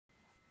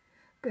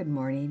Good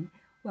morning.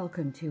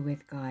 Welcome to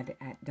With God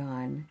at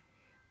Dawn.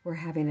 We're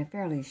having a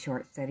fairly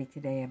short study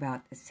today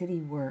about the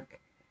city work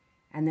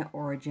and the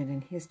origin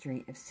and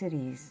history of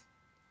cities.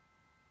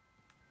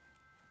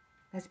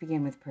 Let's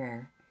begin with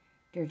prayer.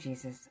 Dear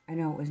Jesus, I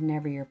know it was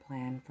never your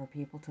plan for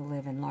people to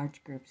live in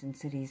large groups in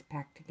cities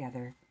packed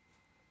together.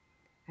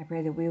 I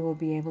pray that we will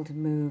be able to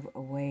move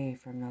away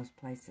from those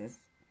places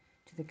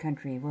to the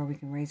country where we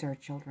can raise our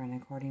children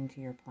according to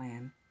your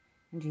plan.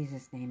 In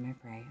Jesus' name I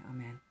pray.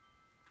 Amen.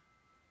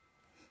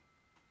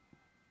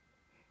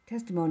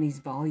 Testimonies,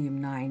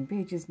 Volume 9,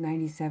 pages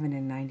 97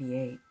 and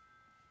 98.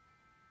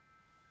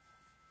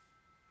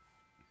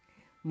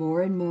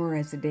 More and more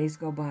as the days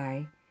go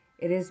by,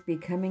 it is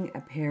becoming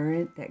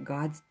apparent that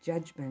God's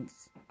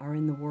judgments are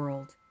in the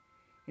world,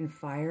 in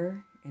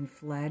fire and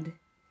flood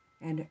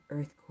and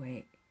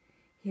earthquake.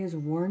 He is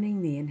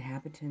warning the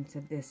inhabitants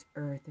of this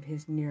earth of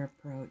his near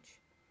approach.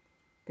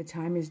 The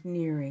time is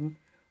nearing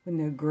when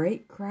the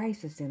great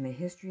crisis in the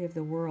history of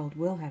the world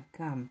will have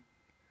come,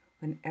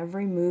 when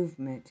every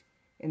movement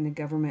in the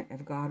government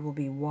of God will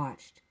be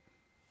watched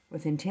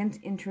with intense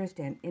interest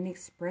and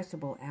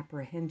inexpressible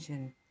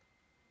apprehension.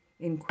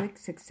 In quick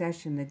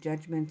succession, the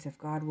judgments of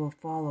God will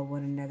follow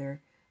one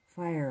another,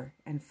 fire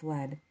and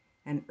flood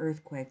and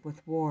earthquake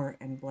with war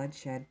and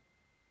bloodshed.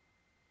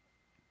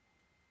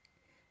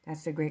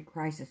 That's the great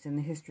crisis in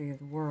the history of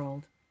the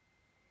world.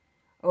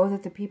 Oh,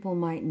 that the people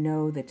might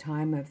know the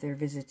time of their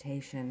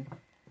visitation.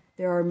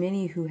 There are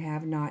many who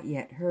have not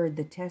yet heard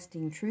the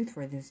testing truth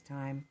for this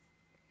time.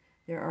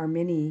 There are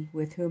many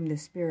with whom the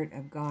Spirit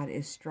of God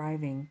is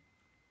striving.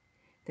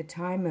 The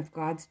time of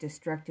God's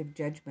destructive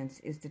judgments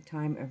is the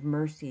time of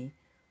mercy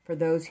for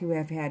those who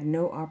have had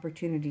no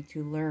opportunity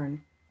to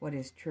learn what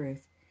is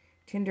truth.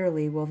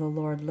 Tenderly will the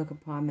Lord look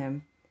upon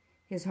them.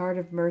 His heart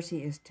of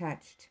mercy is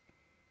touched.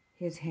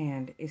 His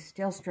hand is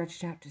still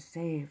stretched out to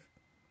save,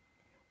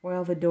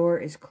 while the door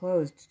is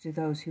closed to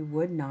those who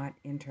would not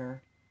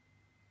enter.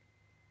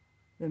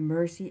 The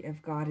mercy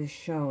of God is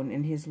shown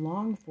in his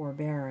long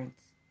forbearance.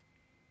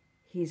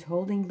 He's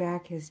holding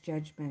back his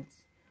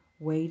judgments,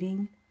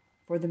 waiting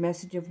for the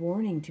message of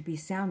warning to be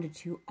sounded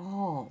to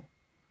all.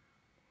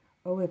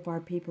 Oh, if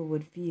our people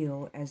would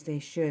feel, as they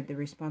should, the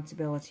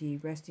responsibility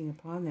resting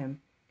upon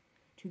them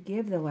to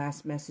give the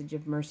last message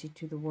of mercy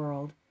to the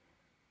world,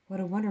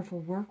 what a wonderful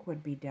work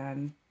would be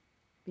done.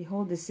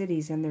 Behold the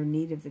cities and their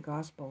need of the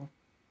gospel,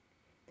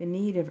 the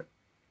need of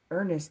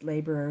earnest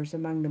laborers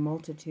among the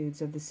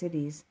multitudes of the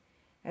cities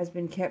has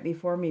been kept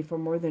before me for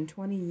more than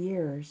 20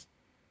 years.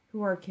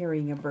 Who are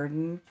carrying a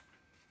burden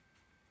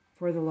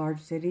for the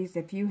large cities?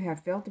 A few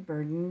have felt a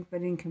burden,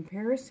 but in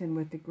comparison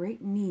with the great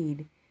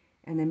need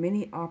and the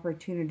many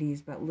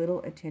opportunities, but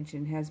little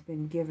attention has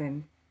been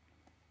given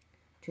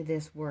to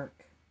this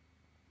work.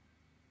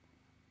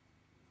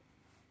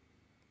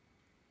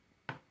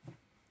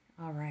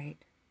 All right.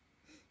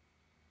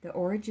 The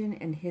origin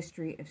and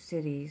history of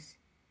cities.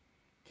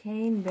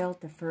 Cain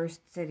built the first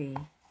city,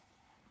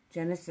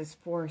 Genesis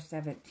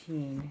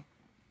 4:17.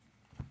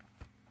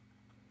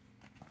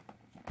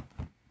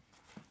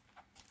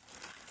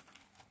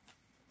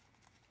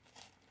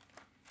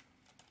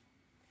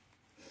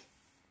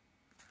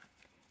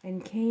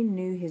 And Cain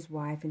knew his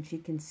wife, and she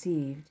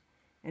conceived,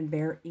 and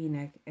bare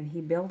Enoch, and he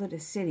builded a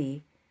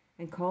city,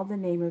 and called the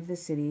name of the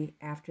city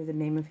after the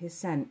name of his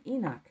son,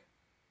 Enoch.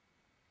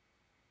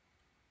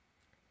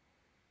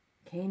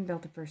 Cain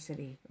built the first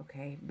city.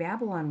 Okay.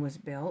 Babylon was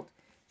built,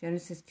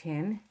 Genesis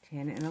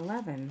 10:10 and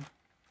 11.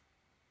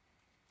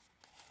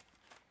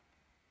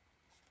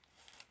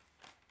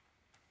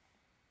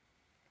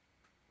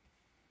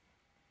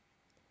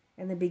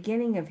 And the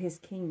beginning of his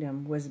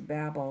kingdom was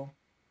Babel,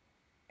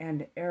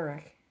 and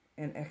Erech,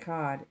 and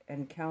Akkad,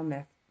 and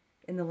Calneh,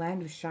 in the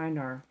land of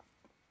Shinar.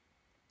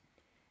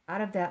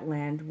 Out of that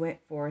land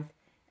went forth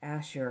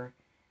Ashur,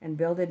 and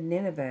builded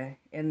Nineveh,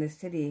 and the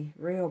city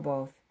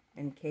Rehoboth,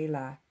 and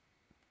Calah.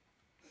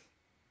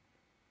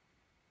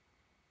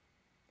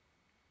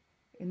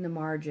 In the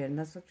margin,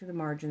 let's look to the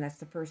margin, that's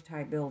the first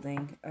high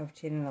building of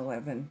 10 and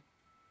 11.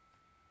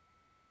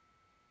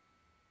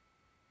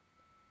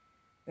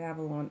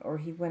 Babylon, or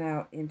he went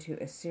out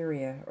into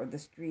Assyria, or the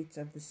streets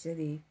of the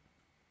city.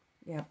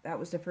 Yeah, that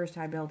was the first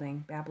high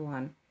building,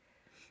 Babylon.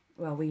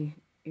 Well,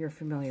 you're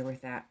familiar with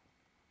that.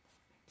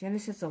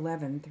 Genesis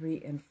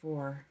 11:3 and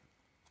 4.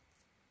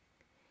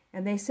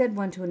 And they said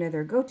one to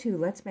another, Go to,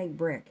 let's make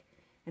brick,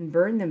 and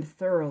burn them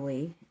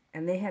thoroughly.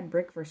 And they had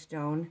brick for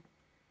stone,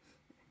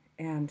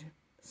 and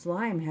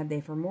slime had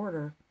they for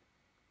mortar.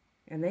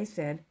 And they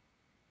said,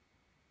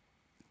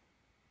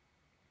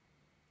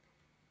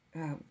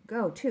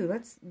 Go to,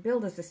 let's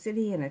build us a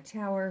city and a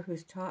tower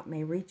whose top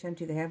may reach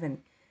unto the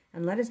heaven,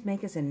 and let us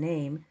make us a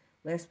name,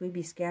 lest we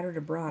be scattered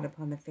abroad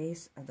upon the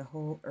face of the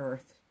whole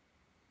earth.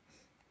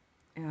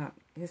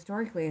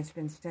 Historically, it's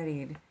been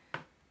studied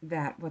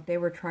that what they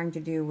were trying to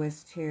do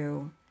was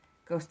to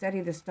go study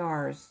the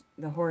stars,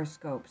 the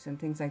horoscopes, and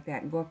things like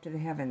that, and go up to the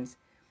heavens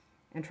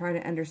and try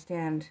to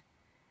understand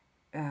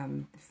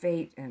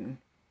fate and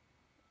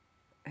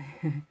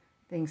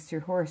things through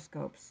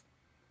horoscopes.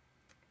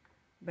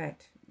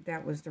 But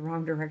that was the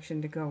wrong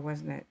direction to go,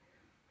 wasn't it?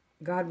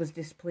 God was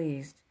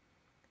displeased.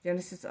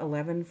 Genesis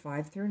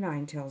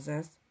 11:5-9 tells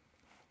us,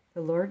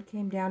 "The Lord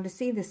came down to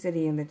see the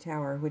city and the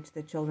tower which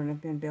the children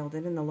have been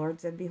builded, and the Lord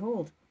said,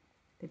 Behold,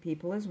 the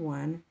people is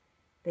one,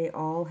 they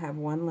all have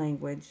one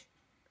language,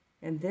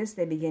 and this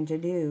they begin to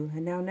do,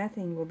 and now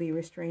nothing will be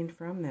restrained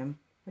from them,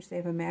 which they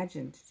have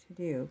imagined to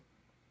do.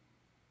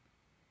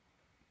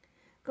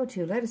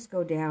 Let us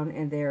go down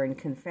and there and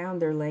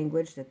confound their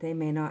language, that they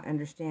may not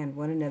understand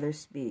one another's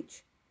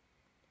speech.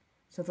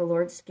 So the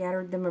Lord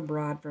scattered them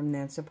abroad from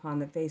thence upon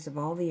the face of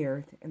all the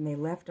earth, and they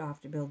left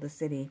off to build the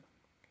city.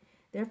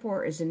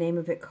 Therefore is the name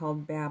of it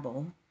called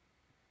Babel."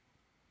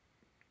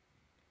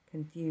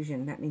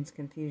 Confusion, that means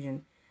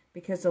confusion.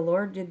 "Because the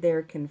Lord did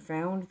there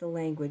confound the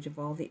language of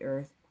all the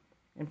earth,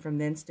 and from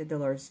thence did the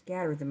Lord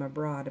scatter them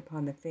abroad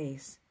upon the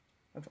face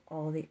of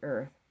all the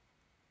earth."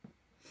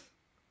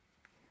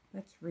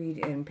 Let's read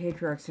in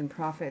Patriarchs and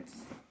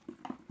Prophets,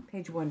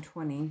 page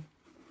 120.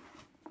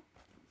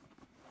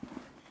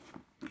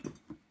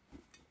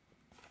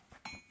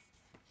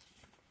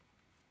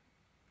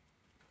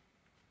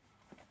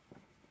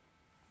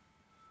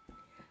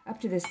 Up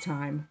to this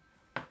time,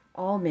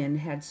 all men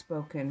had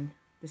spoken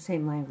the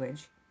same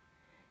language.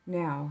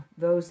 Now,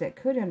 those that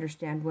could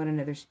understand one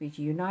another's speech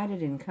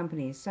united in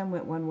companies. Some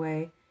went one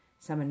way,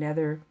 some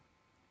another.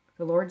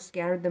 The Lord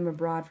scattered them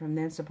abroad from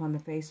thence upon the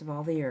face of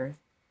all the earth.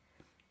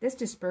 This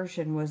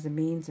dispersion was the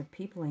means of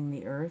peopling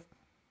the earth,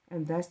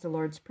 and thus the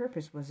Lord's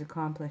purpose was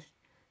accomplished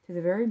through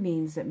the very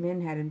means that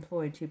men had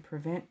employed to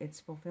prevent its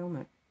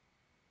fulfillment.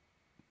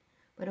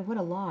 But what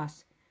a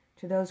loss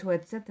to those who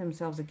had set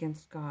themselves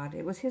against God!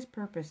 It was his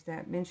purpose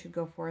that men should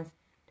go forth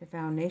to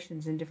found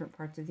nations in different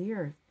parts of the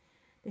earth.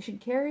 They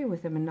should carry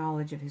with them a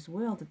knowledge of his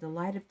will, that the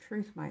light of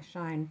truth might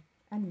shine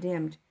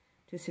undimmed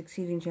to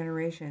succeeding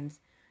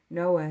generations.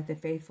 Noah, the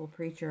faithful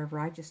preacher of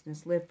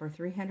righteousness, lived for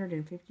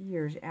 350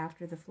 years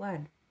after the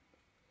flood.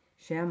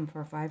 Shem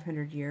for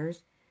 500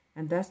 years,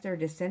 and thus their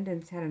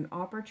descendants had an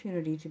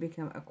opportunity to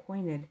become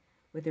acquainted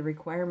with the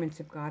requirements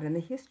of God and the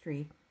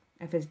history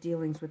of his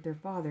dealings with their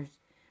fathers.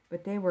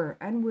 But they were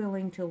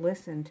unwilling to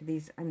listen to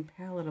these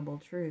unpalatable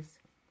truths.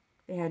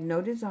 They had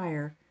no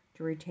desire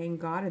to retain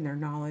God in their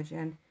knowledge,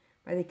 and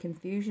by the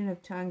confusion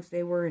of tongues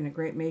they were in a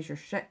great measure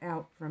shut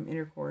out from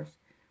intercourse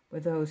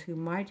with those who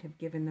might have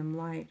given them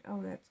light.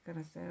 Oh, that's kind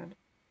of sad.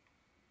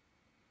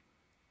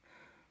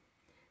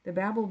 The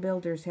Babel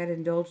builders had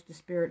indulged the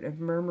spirit of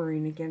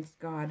murmuring against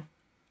God.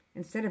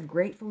 Instead of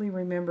gratefully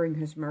remembering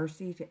his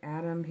mercy to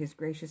Adam, his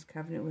gracious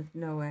covenant with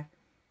Noah,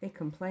 they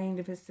complained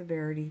of his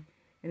severity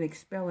in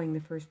expelling the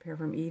first pair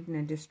from Eden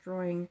and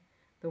destroying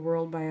the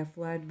world by a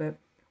flood. But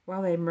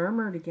while they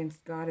murmured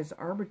against God as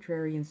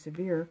arbitrary and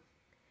severe,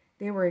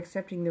 they were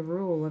accepting the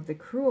rule of the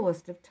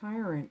cruelest of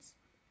tyrants.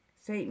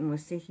 Satan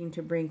was seeking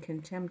to bring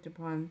contempt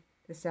upon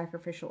the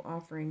sacrificial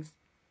offerings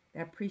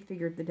that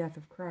prefigured the death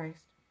of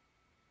Christ.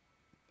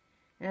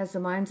 As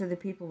the minds of the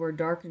people were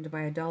darkened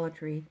by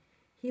idolatry,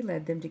 he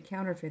led them to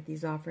counterfeit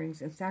these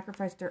offerings and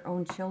sacrifice their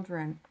own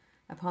children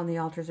upon the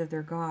altars of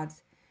their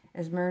gods.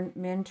 As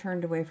men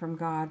turned away from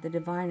God, the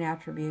divine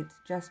attributes,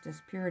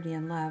 justice, purity,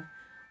 and love,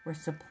 were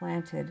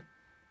supplanted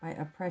by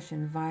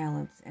oppression,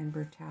 violence, and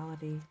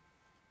brutality.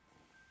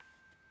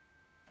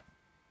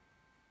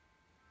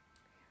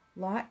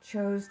 Lot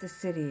chose the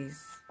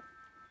cities.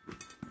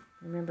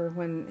 Remember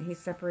when he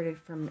separated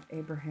from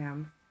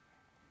Abraham?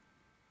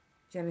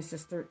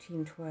 Genesis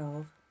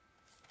 13:12.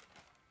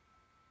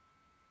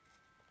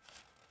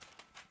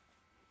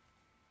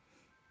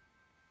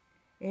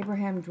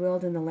 Abraham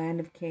dwelled in the land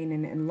of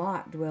Canaan, and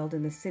Lot dwelled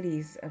in the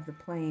cities of the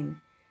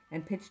plain,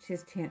 and pitched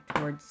his tent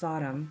toward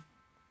Sodom.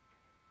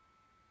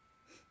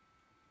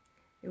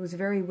 It was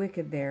very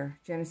wicked there.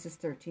 Genesis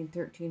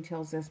 13:13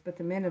 tells us, "But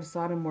the men of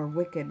Sodom were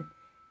wicked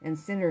and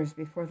sinners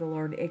before the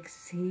Lord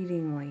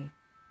exceedingly."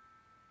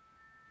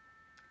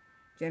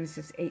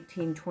 Genesis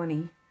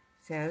 18:20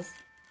 says,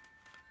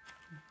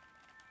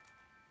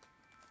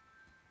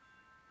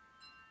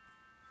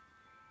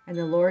 "And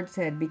the Lord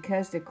said,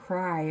 Because the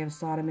cry of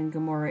Sodom and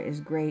Gomorrah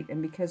is great,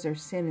 and because their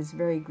sin is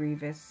very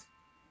grievous."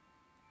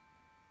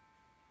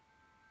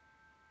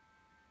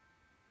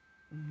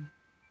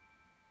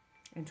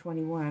 And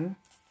 21,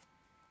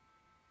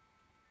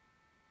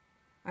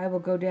 I will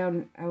go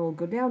down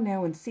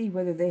now and see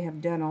whether they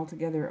have done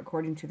altogether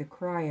according to the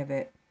cry of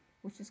it,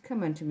 which has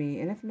come unto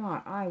me, and if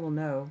not, I will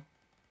know."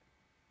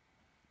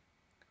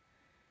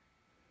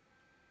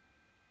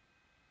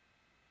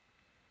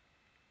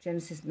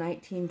 Genesis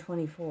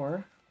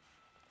 19:24.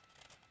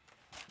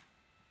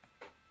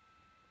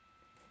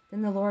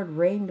 "Then the Lord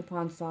rained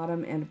upon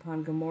Sodom and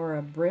upon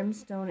Gomorrah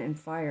brimstone and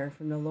fire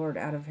from the Lord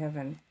out of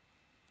heaven."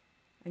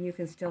 And you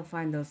can still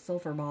find those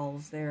sulfur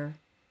balls there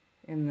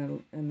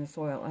in the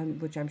soil,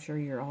 which I'm sure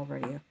you're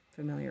already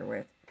familiar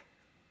with.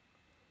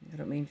 I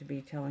don't mean to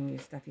be telling you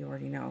stuff you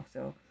already know.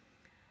 So,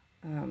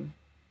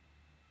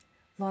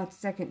 Lot's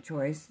second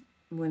choice,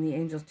 when the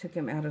angels took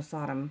him out of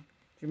Sodom, do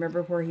you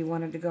remember where he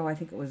wanted to go? I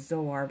think it was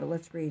Zoar, but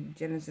let's read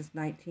Genesis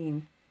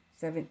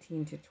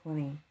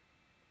 19:17-20.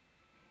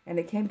 And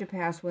it came to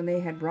pass, when they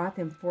had brought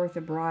them forth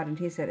abroad, and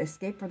he said,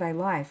 Escape for thy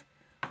life,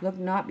 look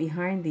not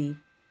behind thee,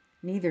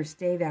 neither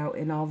stay thou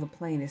in all the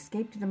plain.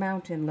 Escape to the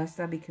mountain, lest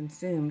thou be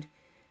consumed.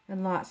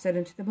 And Lot said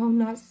unto them, O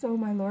not so,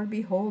 my lord.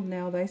 Behold,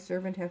 now thy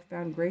servant hath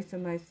found grace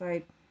in thy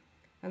sight,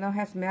 and thou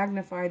hast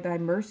magnified thy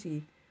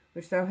mercy,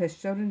 which thou hast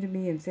showed unto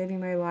me in saving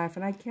my life.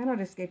 And I cannot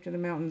escape to the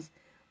mountains,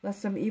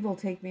 lest some evil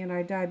take me and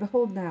I die.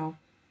 Behold now,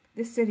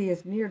 this city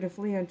is near to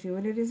flee unto,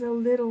 and it is a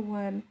little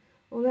one.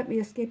 Oh, let me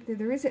escape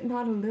thither. Is it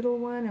not a little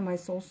one, and my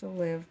soul shall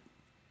live?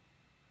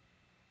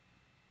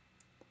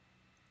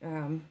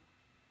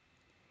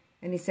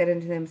 And he said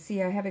unto them,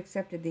 See, I have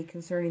accepted thee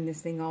concerning this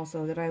thing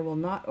also, that I will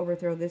not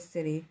overthrow this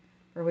city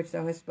for which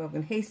thou hast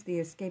spoken. Haste thee,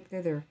 escape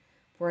thither,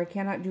 for I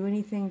cannot do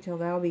anything till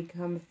thou be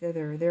come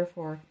thither.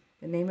 Therefore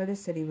the name of the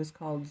city was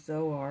called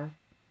Zoar.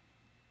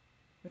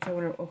 Which I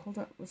wonder, hold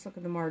on, let's look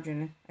at the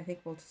margin. I think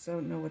we'll so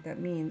know what that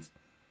means.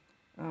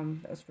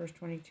 That was verse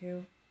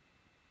 22.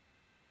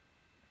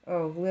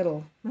 Oh,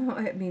 little.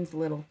 It means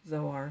little.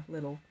 Zoar,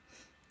 little.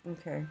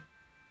 Okay.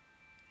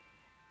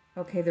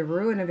 Okay, the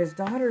ruin of his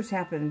daughters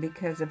happened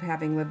because of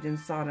having lived in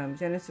Sodom.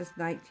 Genesis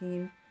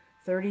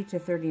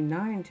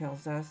 19:30-39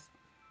 tells us,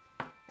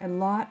 And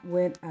Lot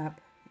went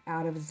up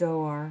out of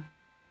Zoar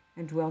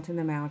and dwelt in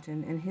the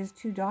mountain, and his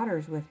 2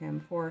 daughters with him,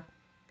 for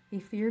he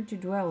feared to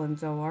dwell in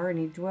Zoar, and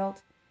he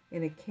dwelt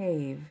in a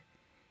cave,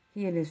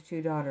 he and his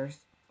 2 daughters.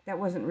 That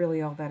wasn't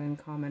really all that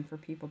uncommon for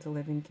people to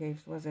live in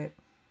caves, was it?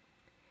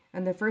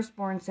 And the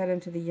firstborn said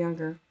unto the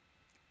younger,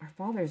 Our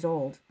father's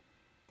old.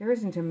 There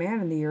isn't a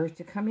man in the earth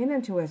to come in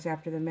unto us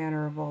after the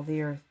manner of all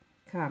the earth.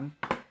 Come,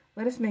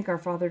 let us make our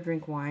father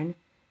drink wine,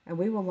 and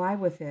we will lie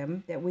with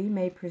him, that we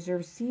may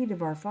preserve seed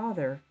of our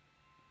father.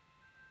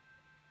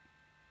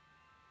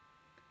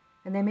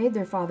 And they made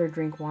their father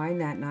drink wine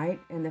that night,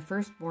 and the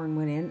firstborn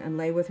went in and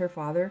lay with her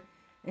father,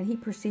 and he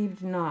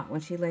perceived not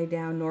when she lay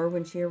down, nor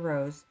when she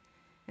arose.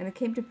 And it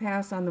came to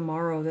pass on the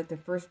morrow that the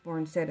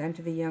firstborn said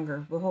unto the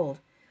younger, Behold,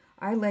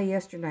 I lay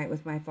yesternight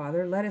with my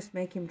father. Let us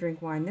make him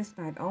drink wine this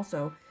night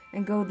also,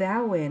 and go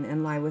thou in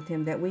and lie with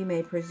him, that we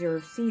may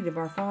preserve seed of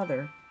our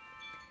father.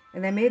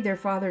 And they made their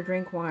father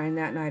drink wine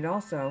that night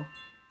also.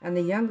 And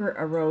the younger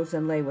arose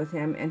and lay with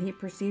him, and he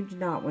perceived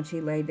not when she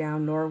lay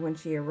down, nor when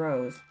she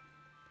arose.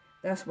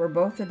 Thus were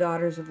both the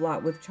daughters of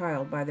Lot with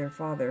child by their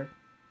father.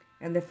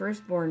 And the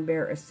firstborn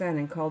bare a son,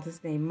 and called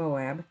his name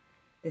Moab.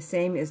 The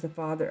same is the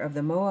father of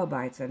the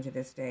Moabites unto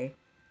this day.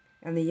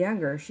 And the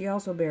younger, she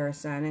also bare a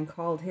son, and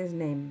called his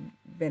name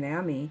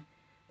Ben-Ammi.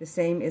 The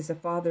same is the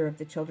father of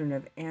the children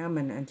of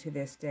Ammon unto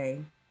this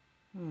day.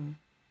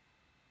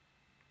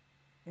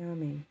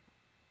 Ammi.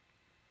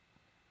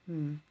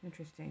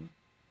 Interesting.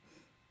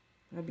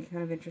 I'd be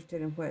kind of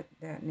interested in what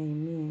that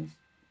name means.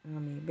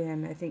 Ammi.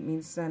 Ben, I think,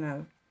 means son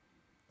of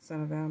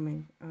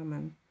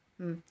Ammon.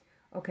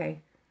 Okay.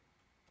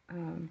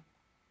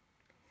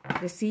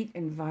 Deceit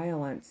and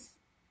violence.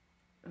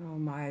 Oh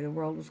my, the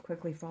world was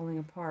quickly falling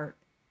apart.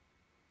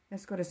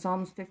 Let's go to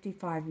Psalms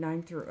 55,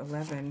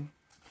 9-11.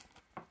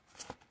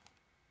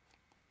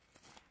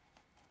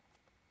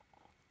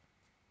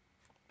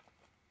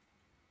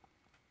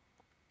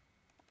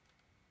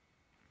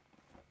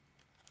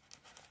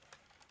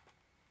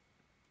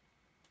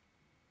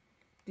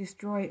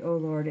 Destroy, O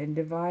Lord, and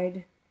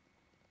divide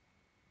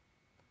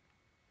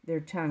their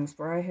tongues,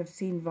 for I have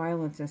seen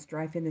violence and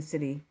strife in the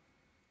city.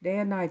 Day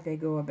and night they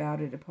go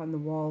about it upon the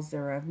walls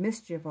thereof.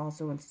 Mischief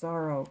also and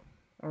sorrow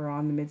are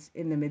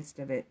in the midst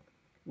of it.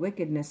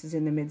 Wickedness is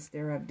in the midst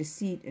thereof.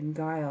 Deceit and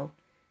guile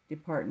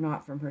depart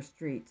not from her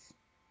streets.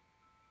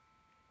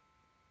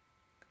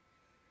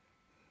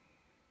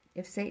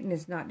 If Satan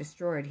is not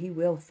destroyed, he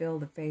will fill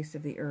the face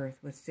of the earth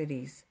with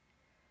cities.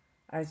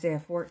 Isaiah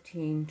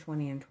 14,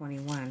 20 and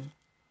 21.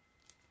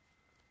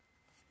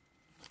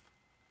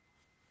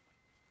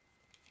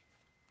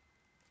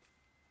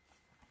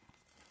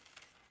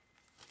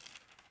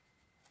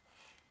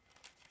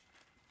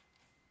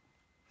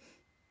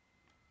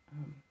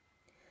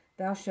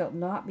 Thou shalt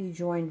not be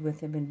joined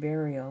with him in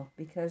burial,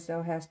 because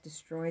thou hast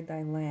destroyed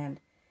thy land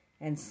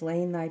and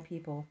slain thy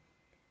people.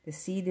 The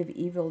seed of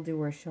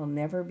evildoers shall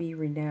never be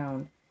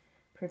renowned.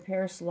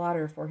 Prepare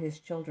slaughter for his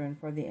children,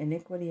 for the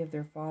iniquity of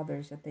their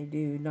fathers, that they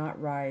do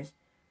not rise,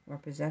 nor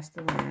possess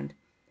the land,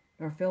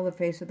 nor fill the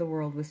face of the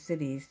world with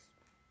cities.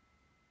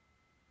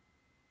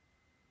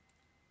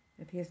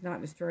 If he is not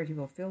destroyed, he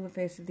will fill the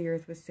face of the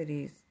earth with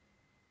cities.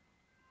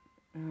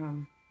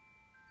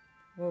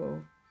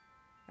 Whoa.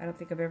 I don't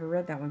think I've ever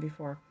read that one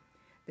before.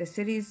 The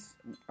cities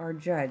are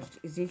judged.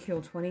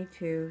 Ezekiel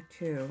 22,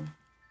 2.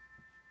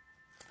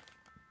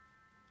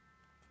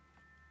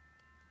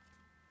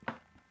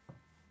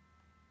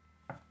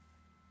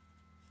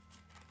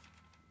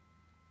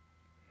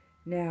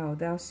 Now,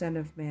 thou son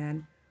of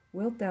man,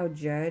 wilt thou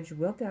judge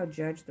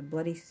the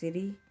bloody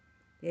city?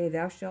 Yea,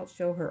 thou shalt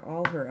show her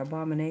all her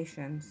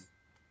abominations.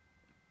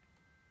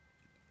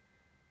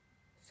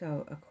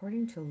 So,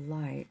 according to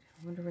light,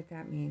 I wonder what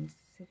that means.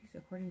 Cities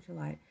according to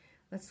light.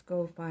 Let's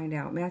go find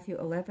out. Matthew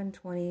 11,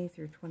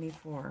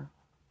 20-24.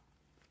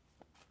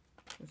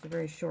 There's a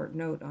very short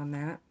note on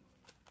that.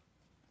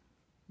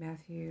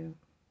 Matthew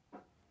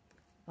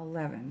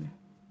 11,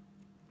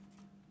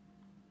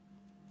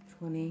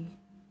 20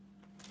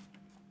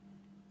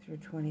 through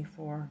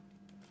 24.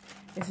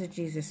 This is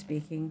Jesus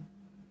speaking.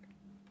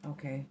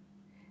 Okay.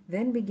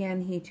 Then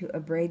began he to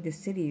upbraid the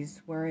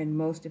cities wherein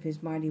most of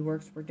his mighty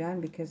works were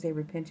done, because they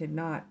repented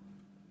not.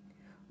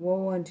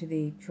 Woe unto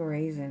thee,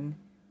 Chorazin!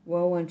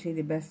 Woe unto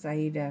thee,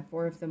 Bethsaida!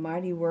 For if the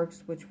mighty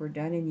works which were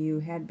done in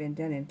you had been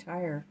done in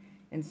Tyre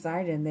and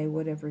Sidon, they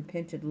would have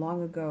repented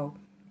long ago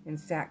in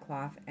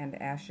sackcloth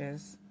and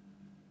ashes.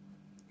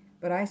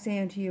 But I say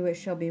unto you, it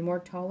shall be more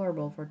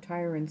tolerable for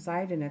Tyre and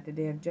Sidon at the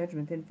day of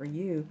judgment than for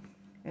you.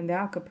 And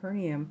thou,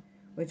 Capernaum,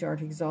 which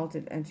art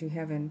exalted unto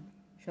heaven,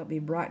 shalt be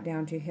brought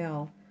down to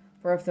hell.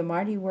 For if the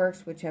mighty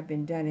works which have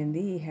been done in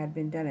thee had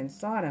been done in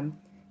Sodom,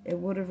 it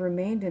would have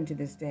remained unto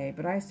this day.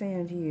 But I say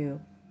unto you,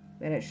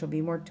 that it shall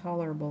be more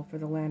tolerable for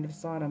the land of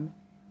Sodom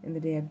in the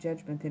day of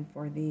judgment than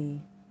for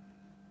thee.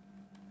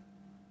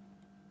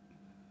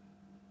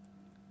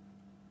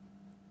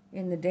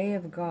 In the day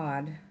of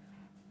God,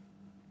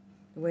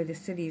 the way the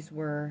cities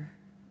were,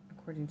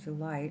 according to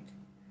light,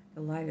 the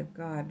light of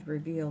God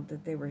revealed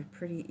that they were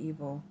pretty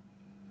evil.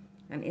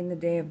 And in the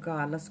day of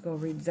God, let's go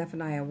read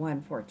Zephaniah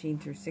 1, 14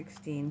 through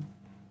 16.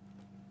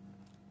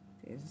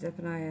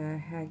 Zephaniah,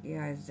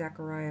 Haggai,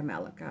 Zechariah,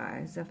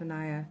 Malachi,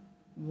 Zephaniah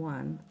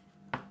 1,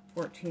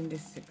 14 to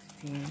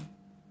 16.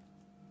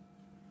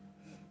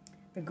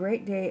 The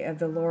great day of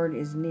the Lord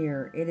is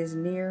near. It is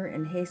near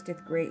and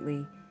hasteth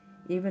greatly,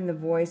 even the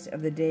voice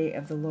of the day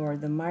of the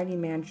Lord. The mighty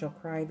man shall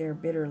cry there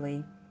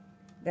bitterly.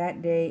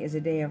 That day is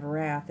a day of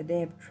wrath, a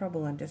day of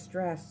trouble and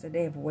distress, a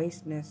day of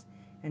wasteness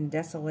and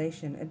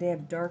desolation, a day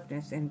of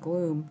darkness and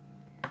gloom,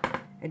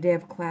 a day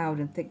of cloud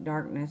and thick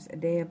darkness, a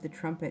day of the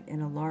trumpet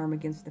and alarm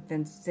against the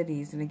fenced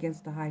cities and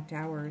against the high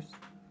towers.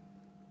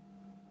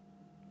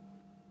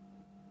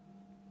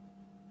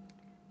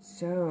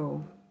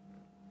 So,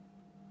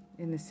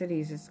 in the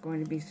cities, it's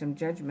going to be some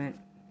judgment.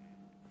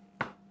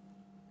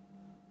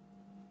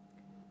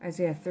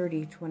 Isaiah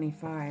 30,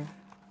 25.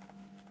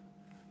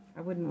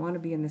 I wouldn't want to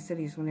be in the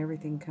cities when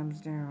everything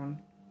comes down.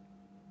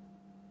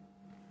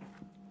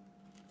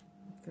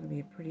 It's going to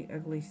be a pretty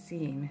ugly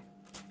scene.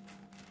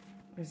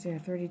 Isaiah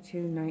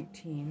 32,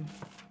 19.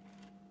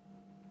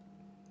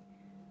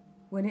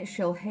 When it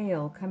shall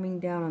hail, coming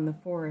down on the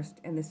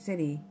forest, and the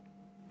city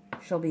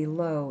shall be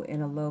low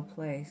in a low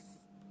place.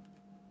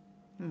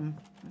 Not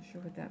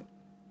sure what that...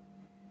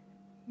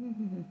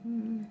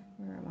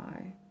 Where am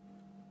I?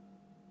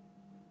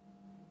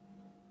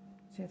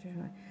 So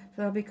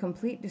there'll be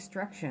complete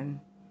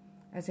destruction.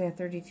 Isaiah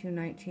 32,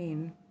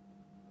 19.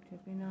 Did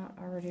we not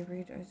already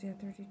read Isaiah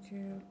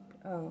 32?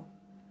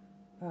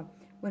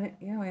 When it,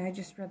 I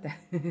just read that.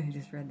 I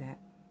just read that.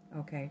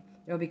 Okay.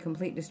 There'll be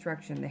complete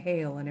destruction, the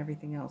hail and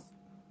everything else.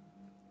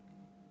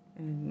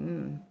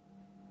 And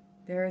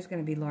there is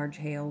going to be large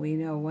hail. We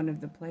know one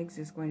of the plagues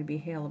is going to be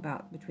hail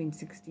about between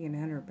 60 and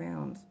 100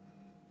 pounds.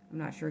 I'm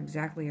not sure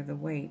exactly of the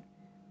weight.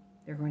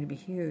 They're going to be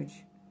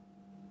huge.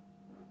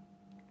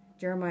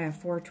 Jeremiah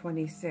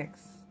 4:26.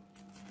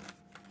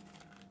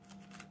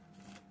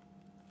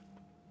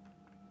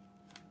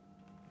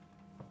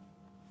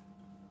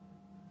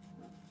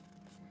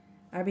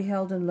 I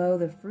beheld, and lo,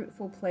 the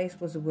fruitful place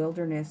was a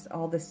wilderness.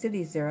 All the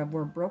cities thereof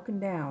were broken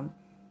down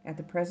at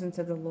the presence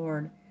of the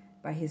Lord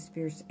by his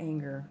fierce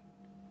anger.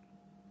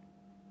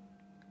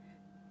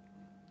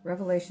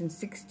 Revelation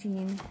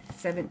 16,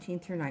 17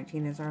 through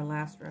 19 is our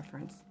last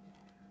reference.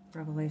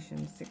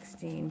 Revelation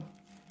 16,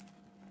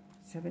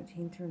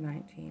 17 through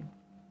 19.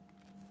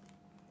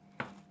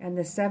 And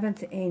the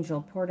seventh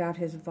angel poured out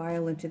his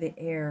vial into the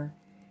air,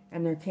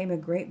 and there came a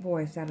great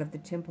voice out of the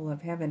temple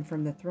of heaven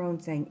from the throne,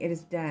 saying, It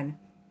is done.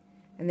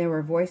 And there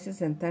were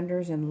voices and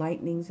thunders and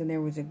lightnings, and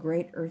there was a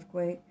great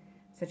earthquake,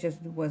 such as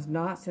was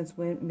not since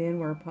when men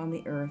were upon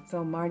the earth,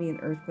 so mighty an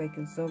earthquake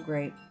and so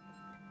great.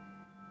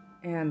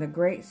 And the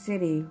great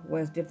city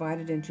was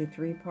divided into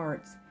 3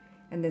 parts,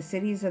 and the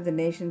cities of the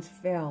nations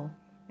fell,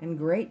 and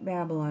great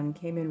Babylon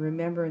came in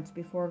remembrance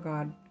before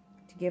God,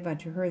 to give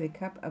unto her the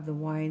cup of the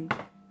wine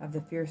of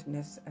the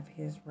fierceness of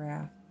his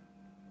wrath.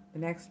 The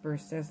next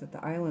verse says that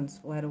the islands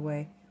fled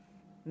away,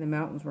 and the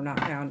mountains were not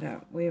found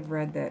out. We have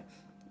read that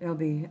there'll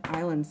be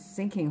islands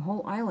sinking,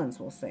 whole islands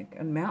will sink,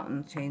 and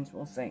mountain chains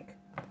will sink,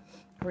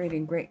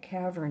 creating great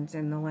caverns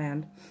in the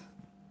land.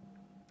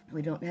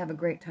 We don't have a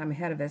great time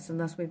ahead of us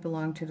unless we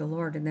belong to the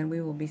Lord, and then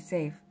we will be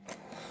safe.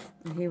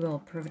 And he will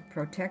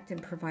protect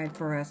and provide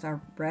for us.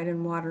 Our bread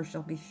and water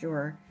shall be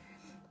sure.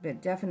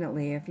 But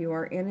definitely, if you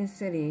are in a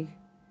city,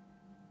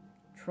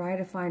 try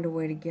to find a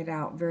way to get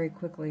out very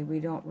quickly.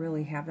 We don't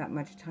really have that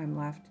much time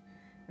left,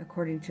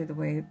 according to the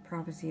way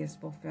prophecy is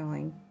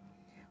fulfilling.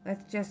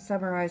 Let's just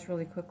summarize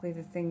really quickly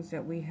the things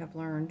that we have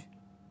learned.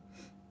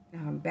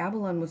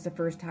 Babylon was the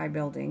first high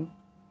building,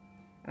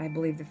 and I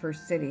believe the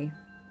first city.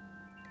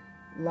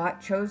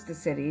 Lot chose the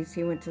cities.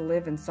 He went to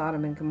live in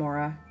Sodom and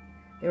Gomorrah.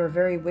 They were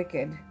very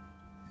wicked.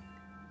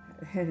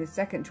 His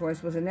second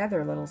choice was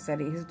another little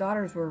city. His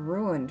daughters were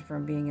ruined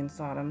from being in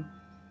Sodom.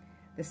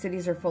 The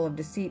cities are full of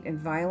deceit and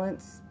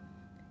violence.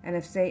 And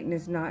if Satan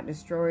is not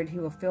destroyed, he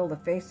will fill the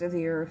face of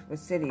the earth with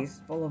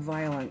cities full of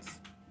violence.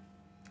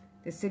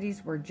 The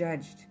cities were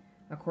judged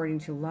according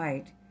to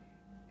light,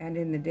 and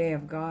in the day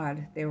of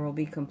God there will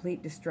be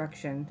complete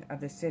destruction of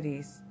the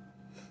cities.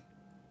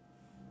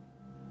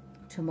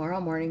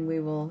 Tomorrow morning we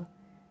will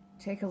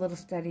take a little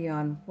study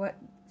on what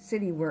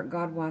city work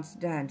God wants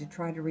done to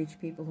try to reach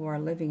people who are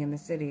living in the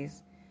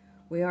cities.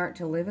 We aren't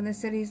to live in the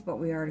cities, but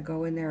we are to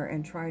go in there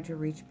and try to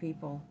reach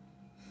people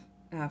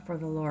for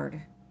the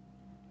Lord.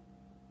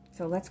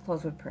 So let's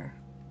close with prayer.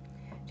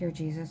 Dear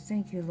Jesus,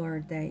 thank you,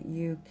 Lord, that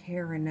you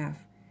care enough,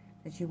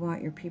 that you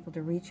want your people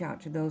to reach out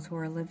to those who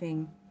are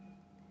living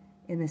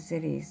in the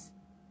cities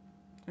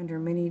under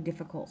many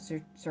difficult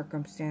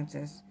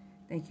circumstances.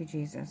 Thank you,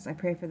 Jesus. I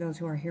pray for those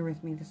who are here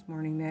with me this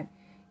morning that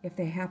if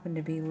they happen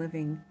to be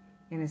living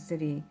in a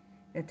city,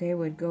 that they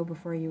would go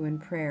before you in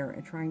prayer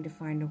and trying to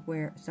find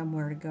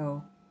somewhere to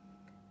go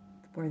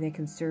where they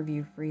can serve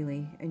you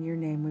freely. In your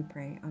name we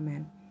pray.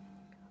 Amen.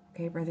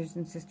 Okay, brothers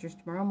and sisters,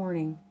 tomorrow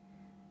morning,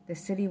 the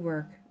city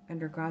work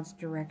under God's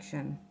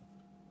direction.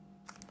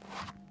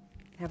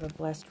 Have a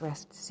blessed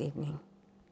rest this evening.